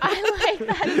 I like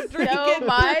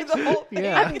that so much.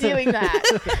 Yeah. I'm doing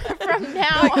that from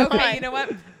now on. Okay, you know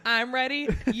what? I'm ready.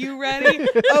 You ready?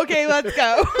 Okay, let's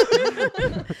go.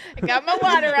 I got my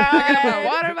water on. I got my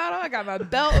water bottle. I got my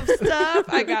belt of stuff.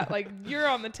 I got like you're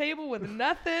on the table with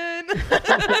nothing.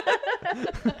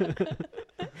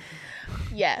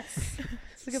 Yes.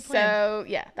 It's a good plan. So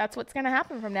yeah, that's what's gonna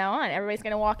happen from now on. Everybody's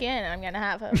gonna walk in, and I'm gonna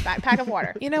have a backpack of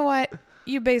water. You know what?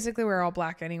 You basically wear all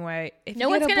black anyway. If No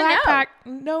you get one's a gonna black know. pack,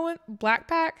 no one black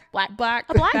pack, Black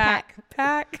a black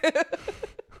pack.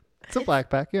 It's a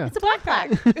backpack, yeah. It's a black pack.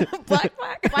 black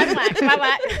pack.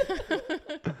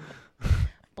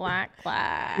 Black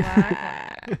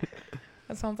black.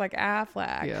 That sounds like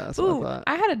Affleck. Yeah, that's what I Ooh, thought.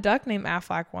 I had a duck named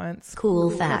Affleck once. Cool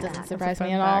That fact. doesn't surprise fun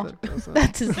me at all. fact.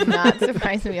 That does not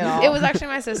surprise me at all. It was actually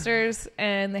my sister's,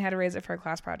 and they had to raise it for a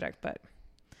class project. But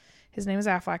his name is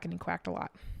Affleck, and he quacked a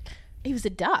lot. He was a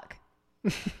duck.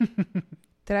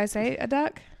 Did I say a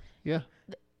duck? Yeah.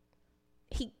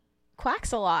 He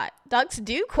quacks a lot. Ducks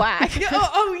do quack.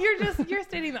 you're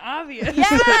stating the obvious.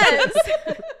 Yes.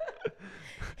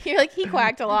 You're like, he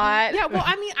quacked a lot. Yeah. Well,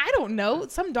 I mean, I don't know.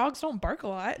 Some dogs don't bark a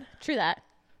lot, True that.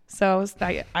 so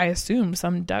I assume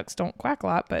some ducks don't quack a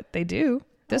lot, but they do.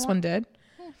 This one did.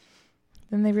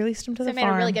 Then they released him to So the it made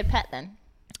farm. a really good pet then.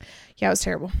 Yeah, it was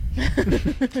terrible.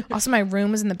 Also, my room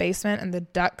was in the basement, and the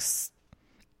ducks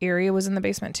area was in the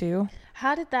basement too.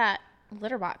 How did that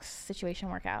litter box situation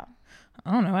work out?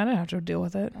 I don't know. I didn't have to deal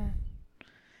with it.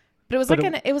 But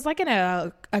it was like in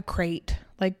a crate,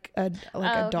 like a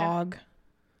okay. dog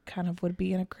kind of would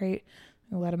be in a crate.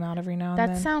 We let him out every now and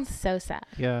That then. sounds so sad.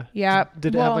 Yeah. Yeah.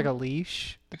 Did it have like a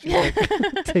leash? Did you like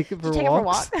take it for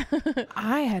walks?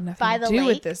 I had nothing By to the do with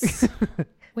lake? this.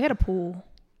 We had a pool.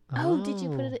 Oh, did you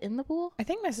put it in the pool? I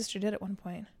think my sister did at one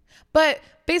point. But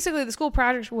basically the school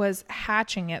project was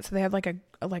hatching it. So they had like a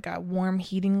warm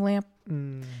heating lamp.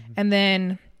 Mm. And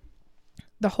then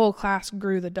the whole class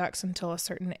grew the ducks until a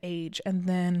certain age. And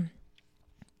then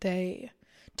they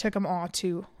took them all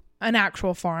to an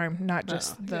actual farm, not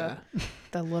just the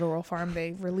literal farm.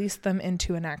 They released them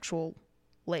into an actual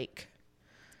lake.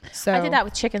 So I did that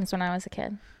with chickens when I was a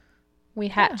kid. We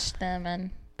hatched them and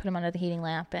put them under the heating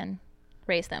lamp and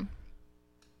raised them.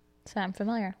 So I'm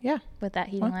familiar with that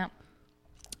heating lamp.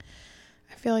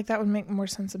 I feel like that would make more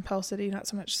sense in Pell City, not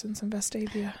so much sense in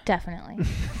Vestavia. Definitely.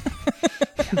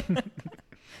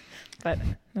 But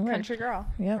no worries. Country girl.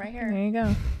 Yeah, right here. There you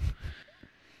go.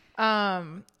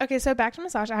 Okay, so back to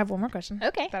massage. I have one more question.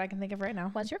 Okay. That I can think of right now.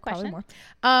 What's your Probably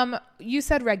question? more. You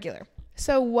said regular.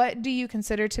 So what do you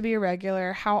consider to be a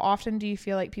regular? How often do you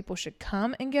feel like people should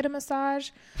come and get a massage?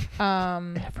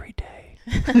 Every day.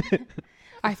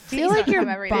 I feel Please like don't your come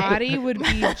every day. body would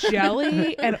be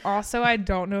jelly, and also I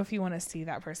don't know if you want to see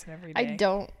that person every day. I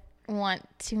don't want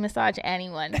to massage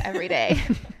anyone every day.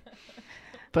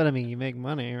 But I mean, you make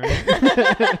money, right?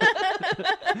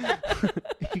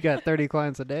 You got 30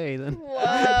 clients a day, then.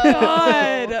 Whoa.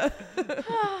 God.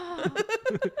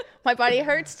 My body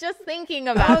hurts just thinking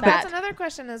about that. That's another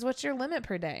question is what's your limit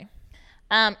per day?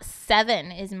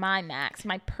 7 is my max.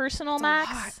 My personal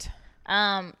max.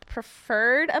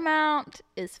 Preferred amount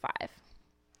is 5.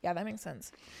 Yeah, that makes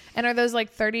sense. And are those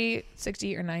like 30,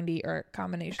 60, or 90 or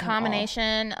combination?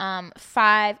 Combination,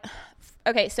 5.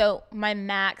 Okay, so my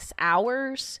max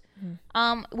hours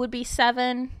would be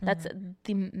 7. That's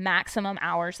the maximum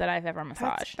hours that I've ever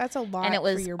massaged. That's a lot. And it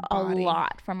was for your a body.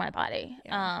 lot for my body.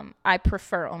 Yeah. I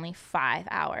prefer only 5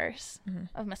 hours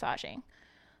of massaging.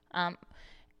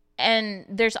 And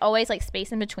there's always like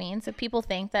space in between. So people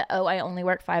think that, I only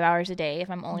work 5 hours a day if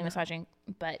I'm only massaging.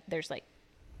 But there's like,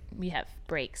 we have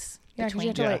breaks. Yeah, because you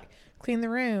between. have to like clean the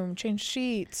room, change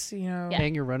sheets,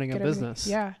 And you're running a get everything- business.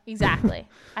 Yeah. Exactly.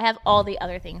 I have all the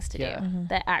other things to Yeah. do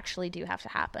that actually do have to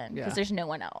happen because Yeah. there's no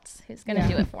one else who's going to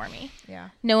do it for me. Yeah.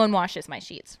 No one washes my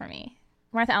sheets for me.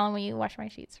 Martha Allen, will you wash my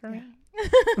sheets for me?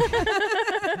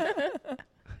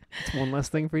 It's one less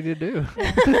thing for you to do.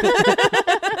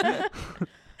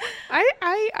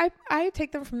 I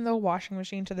take them from the washing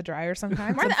machine to the dryer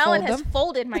sometimes. Martha and Allen fold has them.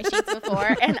 folded my sheets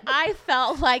before, and I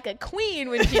felt like a queen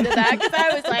when she did that because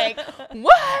I was like,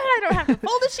 what? I don't have to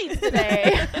fold the sheets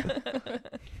today.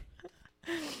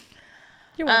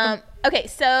 You're welcome. Okay,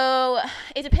 so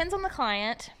it depends on the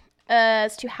client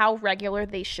as to how regular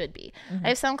they should be. I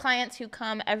have some clients who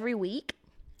come every week.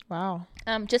 Wow.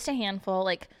 Just a handful,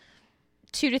 like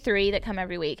 2 to 3 that come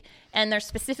every week. And they're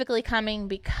specifically coming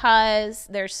because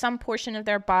there's some portion of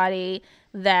their body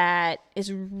that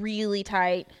is really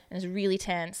tight and is really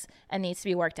tense and needs to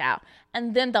be worked out.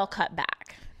 And then they'll cut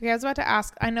back. Okay, I was about to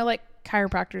ask, I know like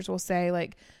chiropractors will say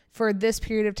like, for this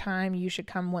period of time, you should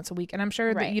come once a week. And I'm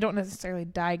sure that you don't necessarily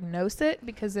diagnose it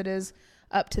because it is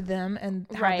up to them and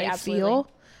how they feel.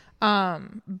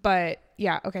 But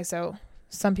yeah, okay, so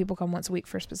some people come once a week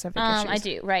for specific issues. I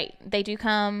do, right. They do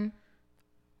come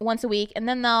once a week, and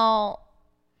then they'll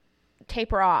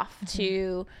taper off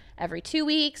to every 2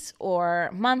 weeks or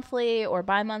monthly or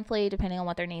bi-monthly, depending on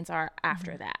what their needs are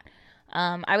after that.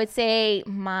 I would say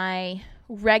my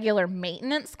regular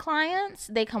maintenance clients,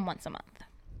 they come once a month.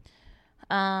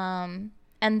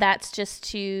 And that's just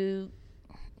to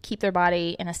keep their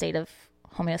body in a state of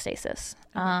homeostasis,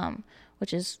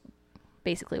 which is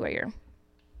basically where you're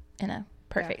in a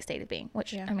perfect state of being,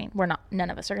 which I mean, none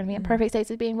of us are going to be in perfect states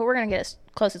of being, but we're going to get as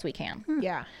close as we can.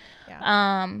 Yeah.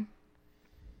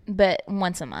 But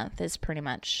once a month is pretty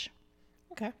much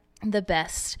the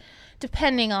best,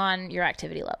 depending on your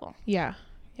activity level. Yeah.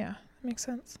 That makes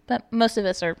sense. But most of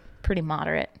us are pretty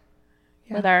moderate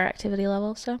with our activity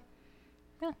level, so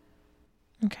yeah.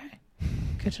 Okay.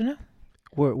 Good to know.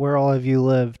 Where all have you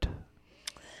lived?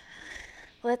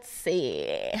 Let's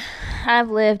see.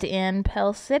 I've lived in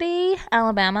Pell City,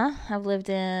 Alabama. I've lived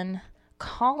in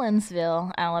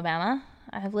Collinsville, Alabama.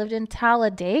 I've lived in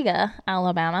Talladega,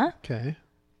 Alabama. Okay.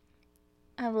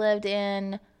 I've lived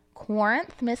in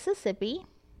Corinth, Mississippi.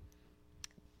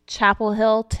 Chapel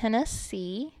Hill,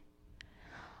 Tennessee.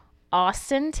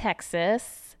 Austin,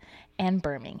 Texas. And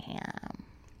Birmingham,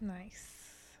 Nice.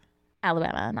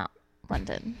 Alabama, not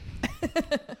London.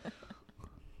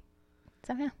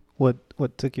 So, yeah.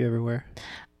 What took you everywhere?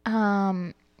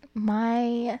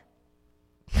 My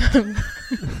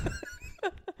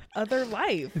Other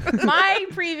life. my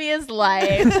previous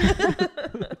life.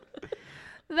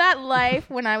 That life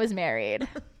when I was married.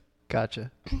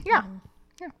 Gotcha. Yeah.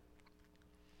 Yeah.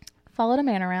 Followed a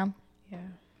man around. Yeah.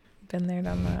 Been there,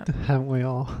 done that. Haven't we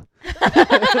all?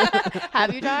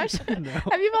 Have you, Josh? No.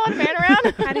 Have you followed a man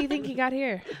around? How do you think he got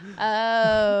here?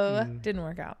 Oh, Didn't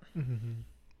work out.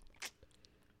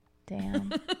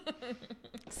 damn.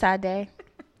 Sad day.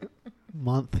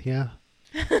 Month, yeah.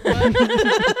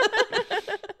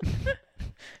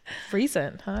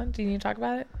 Recent, huh? Do you need to talk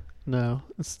about it? No,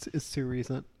 it's too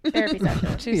recent. Therapy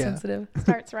session Too Yeah. sensitive.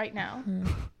 starts right now.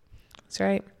 That's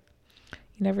right.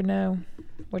 You never know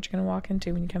what you're going to walk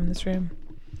into when you come in this room.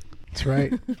 That's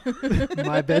right.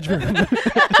 My bedroom.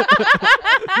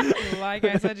 Like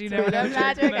I said, you The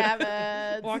magic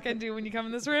happens. walk into when you come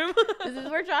in this room. This is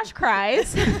where Josh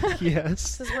cries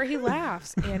Yes. This is where he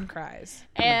laughs and cries.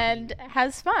 and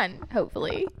has fun,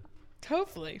 hopefully.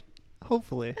 Hopefully.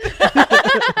 Hopefully.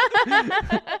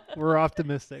 We're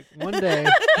optimistic. One day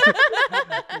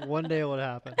it will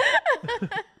happen.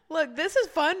 Look, this is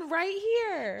fun right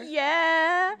here.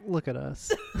 Yeah. Look at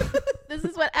us. This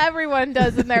is what everyone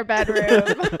does in their bedroom.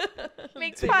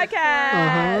 Makes podcasts.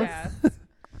 Yeah.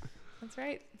 That's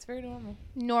right. It's very normal.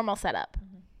 Normal setup.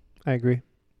 I agree.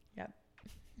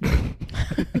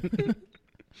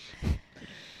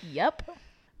 Yep.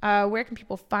 Where can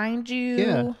people find you?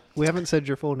 Yeah. We haven't said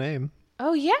your full name.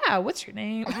 Oh, yeah. What's your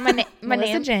name? My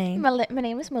Melissa name, Jane. My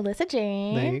name is Melissa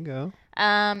Jane. There you go.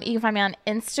 You can find me on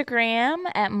Instagram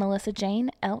at Melissa Jane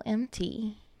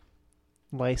LMT.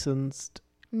 Licensed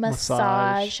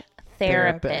Massage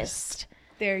therapist,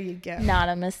 There you go. not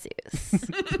a masseuse.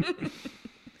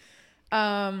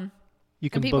 You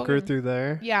can people book her can- through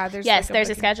there. Yeah, there's Yes, like there's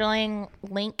a booking. scheduling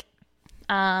link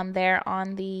there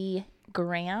on the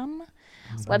Gram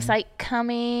website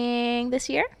coming this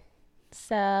year.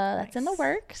 So that's in the Nice.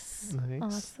 works. Nice.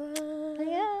 Awesome.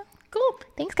 Yeah. Cool.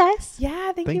 Thanks, guys.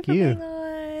 Yeah, thank Thank you you. for being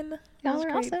on. That Y'all was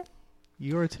are great. awesome.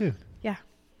 You are too. Yeah.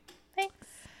 Thanks.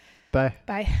 Bye.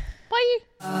 Bye. Bye.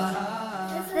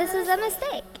 This is a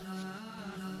mistake.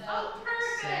 Oh,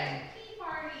 perfect. Pee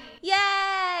party.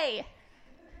 Yay!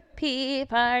 Pee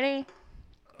party.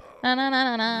 Na na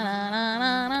na na na na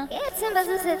na na. It's in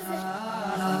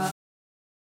business.